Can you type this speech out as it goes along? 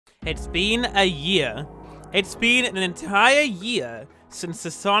It's been a year. It's been an entire year since the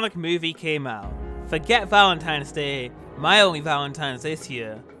Sonic movie came out. Forget Valentine's Day. My only Valentine's this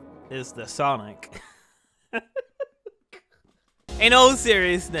year is the Sonic. In all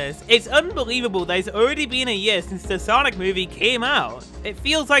seriousness, it's unbelievable that it's already been a year since the Sonic movie came out. It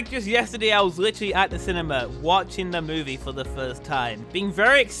feels like just yesterday I was literally at the cinema watching the movie for the first time. Being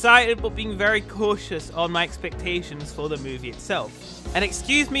very excited but being very cautious on my expectations for the movie itself. And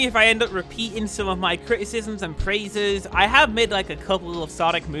excuse me if I end up repeating some of my criticisms and praises. I have made like a couple of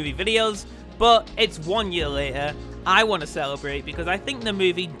Sonic movie videos, but it's 1 year later. I want to celebrate because I think the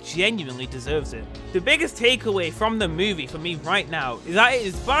movie genuinely deserves it. The biggest takeaway from the movie for me right now is that it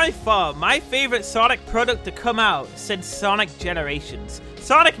is by far my favorite Sonic product to come out since Sonic Generations.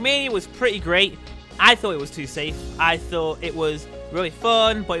 Sonic Mania was pretty great. I thought it was too safe. I thought it was really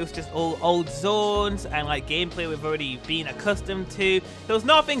fun, but it was just all old zones and like gameplay we've already been accustomed to. There was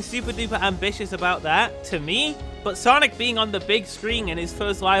nothing super duper ambitious about that to me. But Sonic being on the big screen in his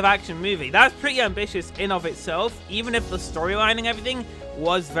first live action movie, that's pretty ambitious in of itself, even if the storyline and everything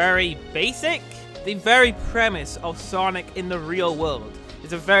was very basic. The very premise of Sonic in the real world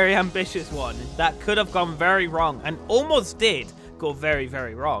is a very ambitious one that could have gone very wrong and almost did go very,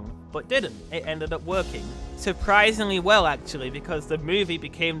 very wrong, but didn't. It ended up working surprisingly well, actually, because the movie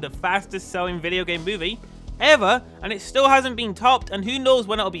became the fastest selling video game movie ever, and it still hasn't been topped, and who knows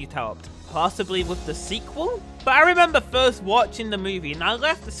when it'll be topped. Possibly with the sequel? But I remember first watching the movie and I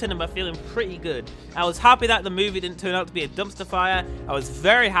left the cinema feeling pretty good. I was happy that the movie didn't turn out to be a dumpster fire. I was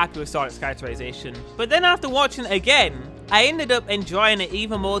very happy with Sonic's characterization. But then after watching it again, I ended up enjoying it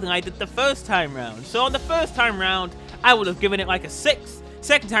even more than I did the first time round. So on the first time round, I would have given it like a 6.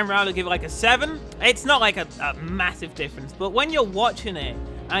 Second time round, I'd give it like a 7. It's not like a massive difference, but when you're watching it,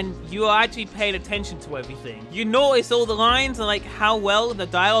 and you are actually paying attention to everything, you notice all the lines and like how well the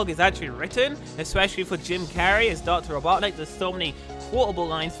dialogue is actually written, especially for Jim Carrey as Dr. Robotnik. There's so many quotable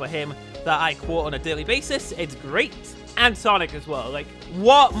lines for him that I quote on a daily basis. It's great. And Sonic as well. Like,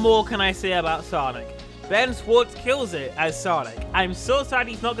 what more can I say about Sonic? Ben Schwartz kills it as Sonic. I'm so sad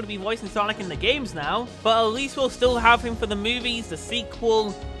he's not going to be voicing Sonic in the games now, but at least we'll still have him for the movies, the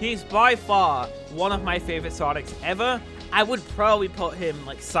sequel. He's by far one of my favorite Sonics ever. I would probably put him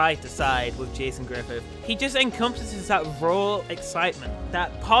like side to side with Jason Griffith. He just encompasses that raw excitement,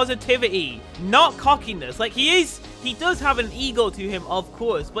 that positivity, not cockiness. Like he does have an ego to him, of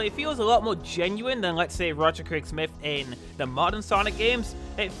course, but it feels a lot more genuine than, let's say, Roger Craig Smith in the modern Sonic games.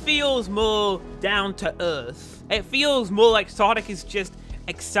 It feels more down to earth. It feels more like Sonic is just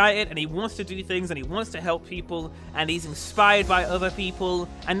excited and he wants to do things and he wants to help people and he's inspired by other people,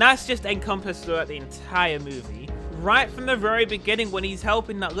 and that's just encompassed throughout the entire movie. Right from the very beginning when he's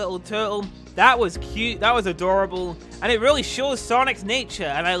helping that little turtle, that was cute, that was adorable, and it really shows Sonic's nature,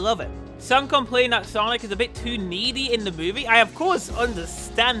 and I love it. Some complain that Sonic is a bit too needy in the movie. I of course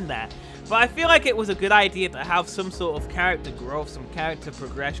understand that, but I feel like it was a good idea to have some sort of character growth, some character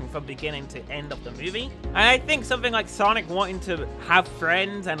progression from beginning to end of the movie. And I think something like Sonic wanting to have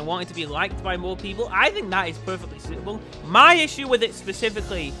friends and wanting to be liked by more people, I think that is perfectly suitable. My issue with it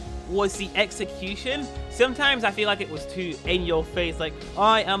specifically was the execution. Sometimes I feel like it was too in your face, like,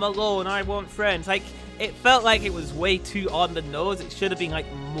 I am alone, I want friends. Like, it felt like it was way too on the nose. It should have been like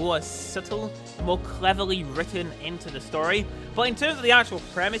more subtle, more cleverly written into the story. But in terms of the actual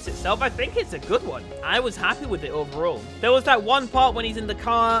premise itself, I think it's a good one. I was happy with it overall. There was that one part when he's in the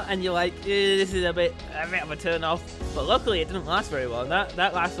car and you're like, this is a bit of a turn off. But luckily it didn't last very long. That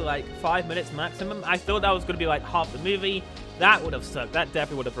lasted like 5 minutes maximum. I thought that was going to be like half the movie. That would have sucked. That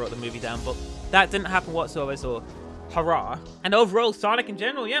definitely would have brought the movie down, but that didn't happen whatsoever, so hurrah. And overall, Sonic in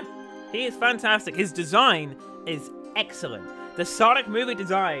general, yeah, he is fantastic. His design is excellent. The Sonic movie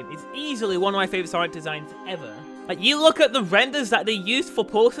design is easily one of my favorite Sonic designs ever. Like, you look at the renders that they used for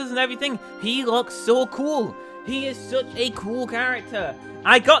posters and everything, he looks so cool. He is such a cool character.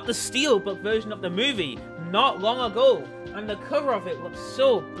 I got the Steelbook version of the movie not long ago, and the cover of it looks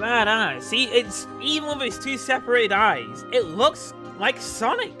so badass. See, it's even with his two separated eyes, it looks like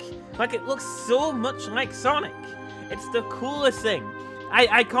Sonic. Like, it looks so much like Sonic. It's the coolest thing.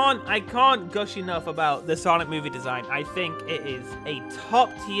 I can't gush enough about the Sonic movie design. I think it is a top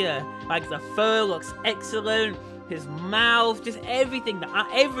tier. Like, the fur looks excellent. His mouth, just everything, the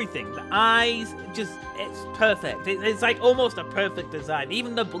eyes, just, it's perfect. It's like almost a perfect design.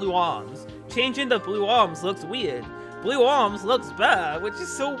 Even the blue arms. Changing the blue arms looks weird. Blue arms looks better, which is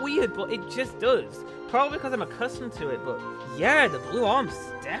so weird, but it just does. Probably because I'm accustomed to it, but yeah, the blue arms,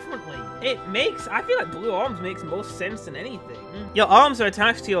 definitely. I feel like blue arms makes more sense than anything. Your arms are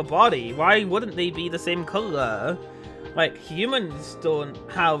attached to your body. Why wouldn't they be the same color? Like, humans don't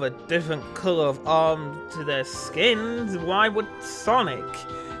have a different color of arm to their skins. Why would Sonic?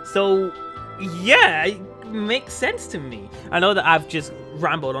 So, yeah, it makes sense to me. I know that I've just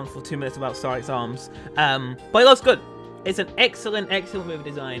rambled on for 2 minutes about Sonic's arms, but it looks good. It's an excellent movie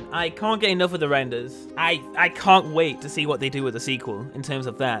design. I can't get enough of the renders. I can't wait to see what they do with the sequel in terms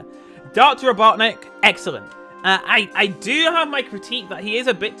of that. Dr. Robotnik, excellent. I do have my critique that he is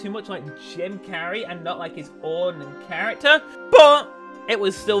a bit too much like Jim Carrey and not like his own character, but it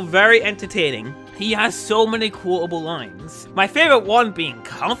was still very entertaining. He has so many quotable lines. My favorite one being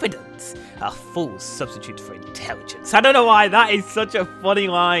confidence, a full substitute for intelligence. I don't know why that is such a funny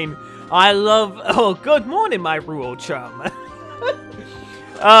line. I love, oh, good morning, my rural chum.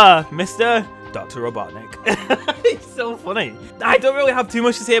 Mr. Dr. Robotnik. It's so funny. I don't really have too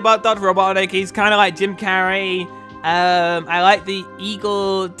much to say about Dr. Robotnik. He's kind of like Jim Carrey. I like the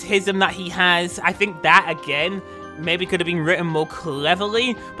egotism that he has. I think that, again, maybe could have been written more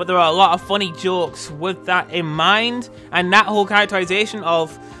cleverly, but there are a lot of funny jokes with that in mind. And that whole characterization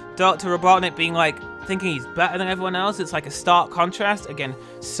of Dr. Robotnik being like, thinking he's better than everyone else, it's like a stark contrast. Again,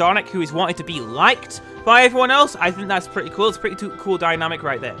 Sonic, who is wanting to be liked by everyone else, I think that's pretty cool. It's a pretty cool dynamic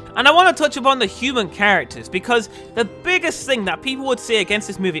right there. And I want to touch upon the human characters, because the biggest thing that people would say against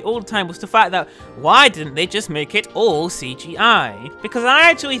this movie all the time was the fact that, why didn't they just make it all CGI? Because I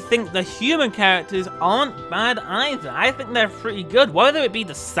actually think the human characters aren't bad either. I think they're pretty good, whether it be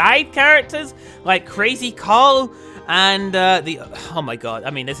the side characters, like Crazy Carl, and oh my god,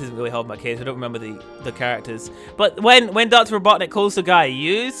 I mean, this isn't really helping my case, I don't remember the characters. But when Dr. Robotnik calls the guy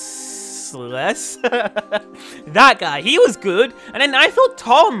useless, that guy, he was good. And then I thought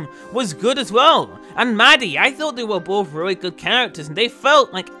Tom was good as well. And Maddie, I thought they were both really good characters, and they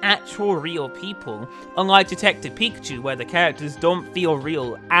felt like actual real people. Unlike Detective Pikachu, where the characters don't feel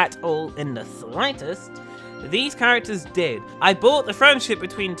real at all in the slightest, these characters did. I bought the friendship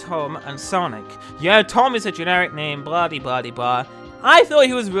between Tom and Sonic. Yeah, Tom is a generic name, blah de blah de blah. I thought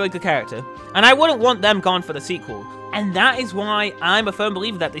he was a really good character, and I wouldn't want them gone for the sequel. And that is why I'm a firm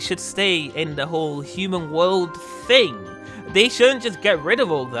believer that they should stay in the whole human world thing. They shouldn't just get rid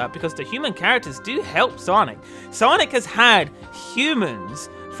of all that, because the human characters do help Sonic. Sonic has had humans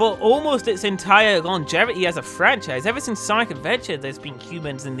for almost its entire longevity as a franchise. Ever since Sonic Adventure, there's been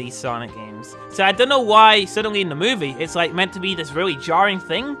humans in these Sonic games. So I don't know why suddenly in the movie it's like meant to be this really jarring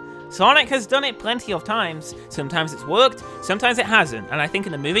thing. Sonic has done it plenty of times. Sometimes it's worked, sometimes it hasn't. And I think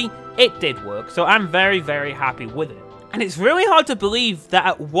in the movie, it did work. So I'm very, very happy with it. And it's really hard to believe that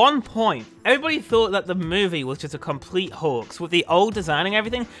at one point, everybody thought that the movie was just a complete hoax. With the old design and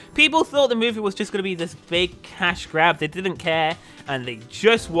everything, people thought the movie was just going to be this big cash grab. They didn't care, and they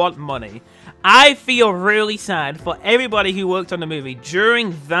just want money. I feel really sad for everybody who worked on the movie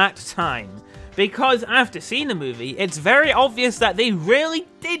during that time, because after seeing the movie, it's very obvious that they really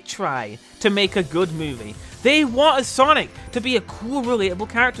did try to make a good movie. They wanted Sonic to be a cool, relatable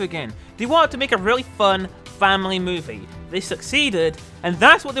character again. They wanted to make a really fun family movie. They succeeded, and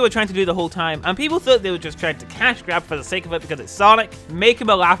that's what they were trying to do the whole time, and people thought they were just trying to cash grab for the sake of it because it's Sonic, make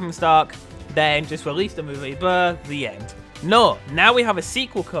him a laughingstock, then just release the movie, but the end. No, now we have a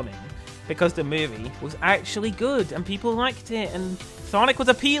sequel coming, because the movie was actually good, and people liked it, and Sonic was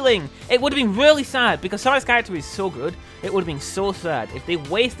appealing. It would have been really sad, because Sonic's character is so good, it would have been so sad if they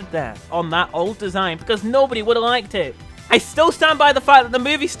wasted that on that old design, because nobody would have liked it. I still stand by the fact that the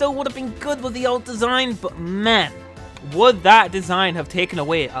movie still would have been good with the old design, but man, would that design have taken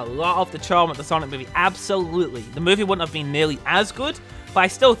away a lot of the charm of the Sonic movie? Absolutely. The movie wouldn't have been nearly as good, but I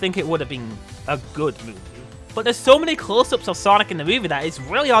still think it would have been a good movie. But there's so many close-ups of Sonic in the movie that it's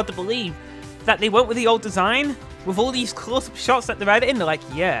really hard to believe that they went with the old design, with all these close-up shots that they're editing. They're like,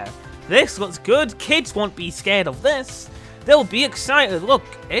 yeah, this looks good, kids won't be scared of this, they'll be excited, look,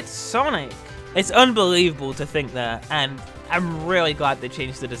 it's Sonic. It's unbelievable to think that, and I'm really glad they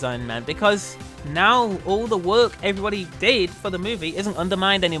changed the design, man, because now all the work everybody did for the movie isn't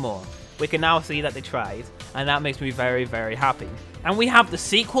undermined anymore. We can now see that they tried, and that makes me very, very happy. And we have the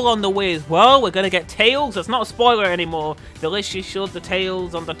sequel on the way as well. We're going to get Tails. That's not a spoiler anymore. Delicious showed the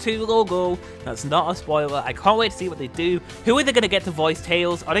Tails on the 2 logo. That's not a spoiler. I can't wait to see what they do. Who are they going to get to voice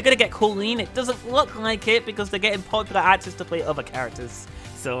Tails? Are they going to get Colleen? It doesn't look like it because they're getting popular actors to play other characters.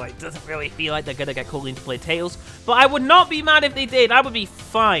 So it doesn't really feel like they're going to get Colleen to play Tails. But I would not be mad if they did. I would be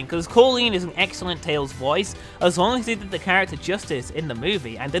fine, because Colleen is an excellent Tails voice. As long as they did the character justice in the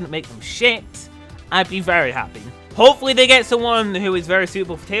movie and didn't make them shit, I'd be very happy. Hopefully they get someone who is very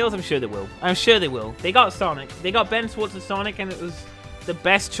suitable for Tails. I'm sure they will. I'm sure they will. They got Sonic. They got Ben Schwartz as Sonic, and it was the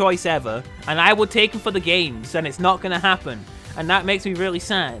best choice ever. And I would take him for the games, and it's not going to happen. And that makes me really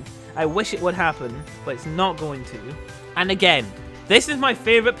sad. I wish it would happen, but it's not going to. And again, this is my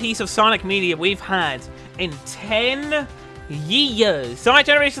favorite piece of Sonic media we've had in 10 years. Sonic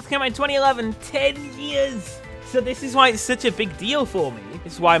Generations came out in 2011, 10 years. So this is why it's such a big deal for me.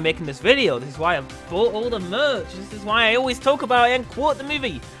 This is why I'm making this video. This is why I've bought all the merch. This is why I always talk about it and quote the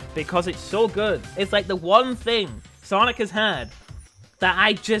movie. Because it's so good. It's like the one thing Sonic has had that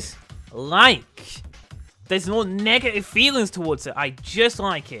I just like. There's no negative feelings towards it. I just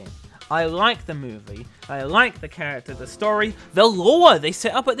like it. I like the movie. I like the character, the story, the lore they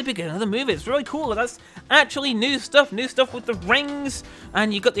set up at the beginning of the movie. It's really cool. That's actually new stuff with the rings.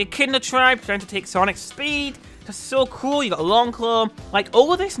 And you got the Echidna tribe trying to take Sonic's speed. That's so cool. You got a Long Claw. Like,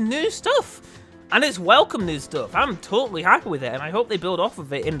 all of this new stuff. And it's welcome new stuff. I'm totally happy with it. And I hope they build off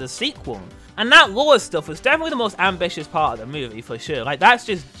of it in the sequel. And that lore stuff was definitely the most ambitious part of the movie, for sure. Like, that's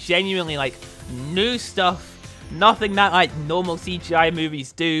just genuinely, like, new stuff. Nothing that, like, normal CGI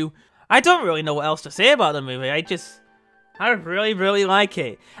movies do. I don't really know what else to say about the movie. I really, really like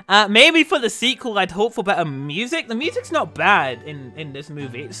it. Maybe for the sequel, I'd hope for better music. The music's not bad in this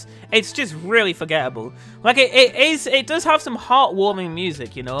movie. It's just really forgettable. Like, it does have some heartwarming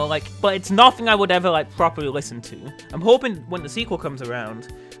music, you know, like, but it's nothing I would ever, like, properly listen to. I'm hoping when the sequel comes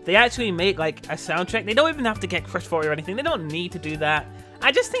around, they actually make, like, a soundtrack. They don't even have to get Crush 40 or anything. They don't need to do that.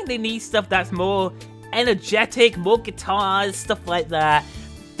 I just think they need stuff that's more energetic, more guitars, stuff like that.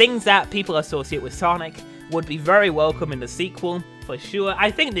 Things that people associate with Sonic would be very welcome in the sequel, for sure.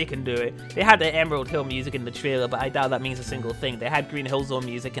 I think they can do it. They had the Emerald Hill music in the trailer, but I doubt that means a single thing. They had Green Hill Zone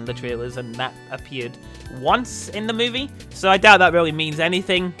music in the trailers, and that appeared once in the movie, so I doubt that really means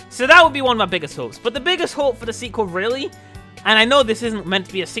anything. So that would be one of my biggest hopes. But the biggest hope for the sequel, really, and I know this isn't meant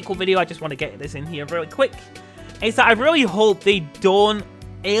to be a sequel video, I just want to get this in here really quick, is that I really hope they don't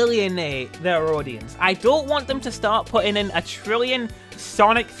alienate their audience. I don't want them to start putting in a trillion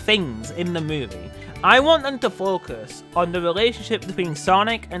Sonic things in the movie. I want them to focus on the relationship between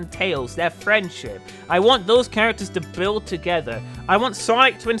Sonic and Tails, their friendship. I want those characters to build together. I want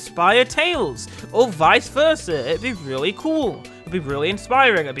Sonic to inspire Tails, or vice versa. It'd be really cool. It'd be really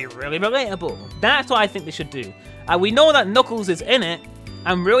inspiring. It'd be really relatable. That's what I think they should do. We know that Knuckles is in it.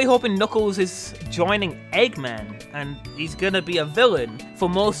 I'm really hoping Knuckles is joining Eggman, and he's gonna be a villain for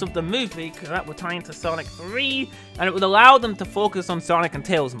most of the movie, because that would tie into Sonic 3, and it would allow them to focus on Sonic and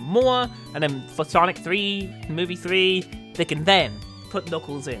Tails more, and then for Sonic 3, movie 3, they can then put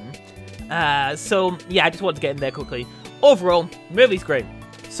Knuckles in. So, yeah, I just wanted to get in there quickly. Overall, movie's great.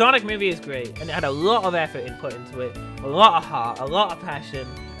 Sonic movie is great, and it had a lot of effort put into it, a lot of heart, a lot of passion,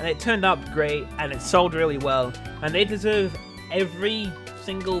 and it turned out great, and it sold really well, and they deserve every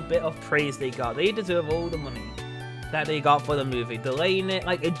single bit of praise they got. They deserve all the money that they got for the movie. Delaying it,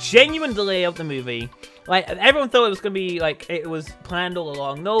 like a genuine delay of the movie. Like, everyone thought it was gonna be like it was planned all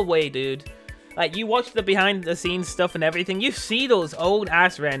along. No way, dude. Like, you watch the behind the scenes stuff and everything, you see those old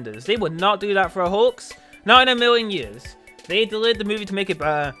ass renders. They would not do that for a hoax. Not in a million years. They delayed the movie to make it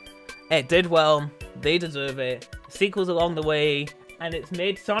better. It did well. They deserve it. Sequels along the way. And it's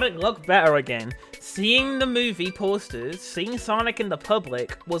made Sonic look better again. Seeing the movie posters, seeing Sonic in the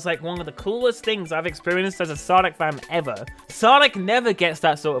public was like one of the coolest things I've experienced as a Sonic fan ever. Sonic never gets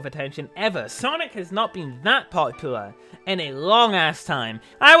that sort of attention, ever. Sonic has not been that popular in a long ass time.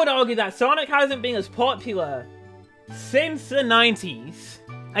 I would argue that Sonic hasn't been as popular since the 90s.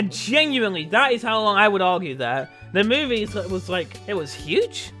 And genuinely, that is how long I would argue that. The movie was like, it was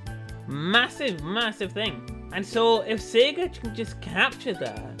huge. Massive, massive thing. And so, if Sega can just capture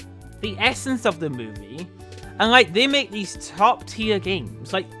that, the essence of the movie, and like, they make these top tier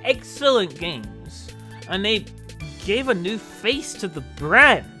games, like excellent games, and they gave a new face to the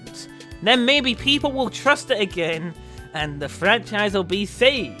brand, then maybe people will trust it again, and the franchise will be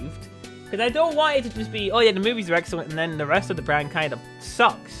saved. Because I don't want it to just be, oh yeah, the movies are excellent, and then the rest of the brand kind of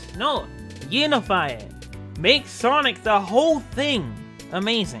sucks. No, unify it. Make Sonic the whole thing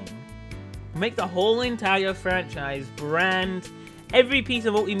amazing. Make the whole entire franchise, brand, every piece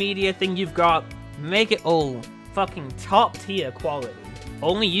of multimedia thing you've got, make it all fucking top tier quality.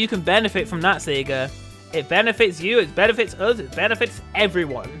 Only you can benefit from that, Sega. It benefits you, it benefits us, it benefits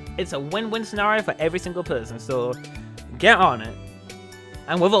everyone. It's a win-win scenario for every single person, so get on it.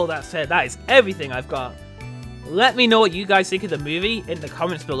 And with all that said, that is everything I've got. Let me know what you guys think of the movie in the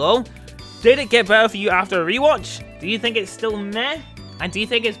comments below. Did it get better for you after a rewatch? Do you think it's still meh? And do you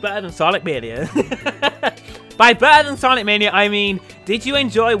think it's better than Sonic Mania? By better than Sonic Mania, I mean, did you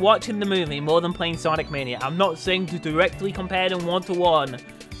enjoy watching the movie more than playing Sonic Mania? I'm not saying to directly compare them one-to-one,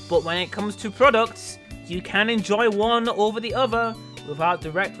 but when it comes to products, you can enjoy one over the other without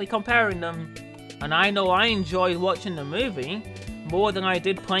directly comparing them. And I know I enjoyed watching the movie, more than I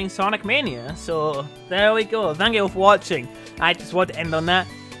did playing Sonic Mania. So there we go. Thank you all for watching. I just want to end on that.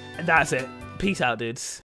 And that's it. Peace out, dudes.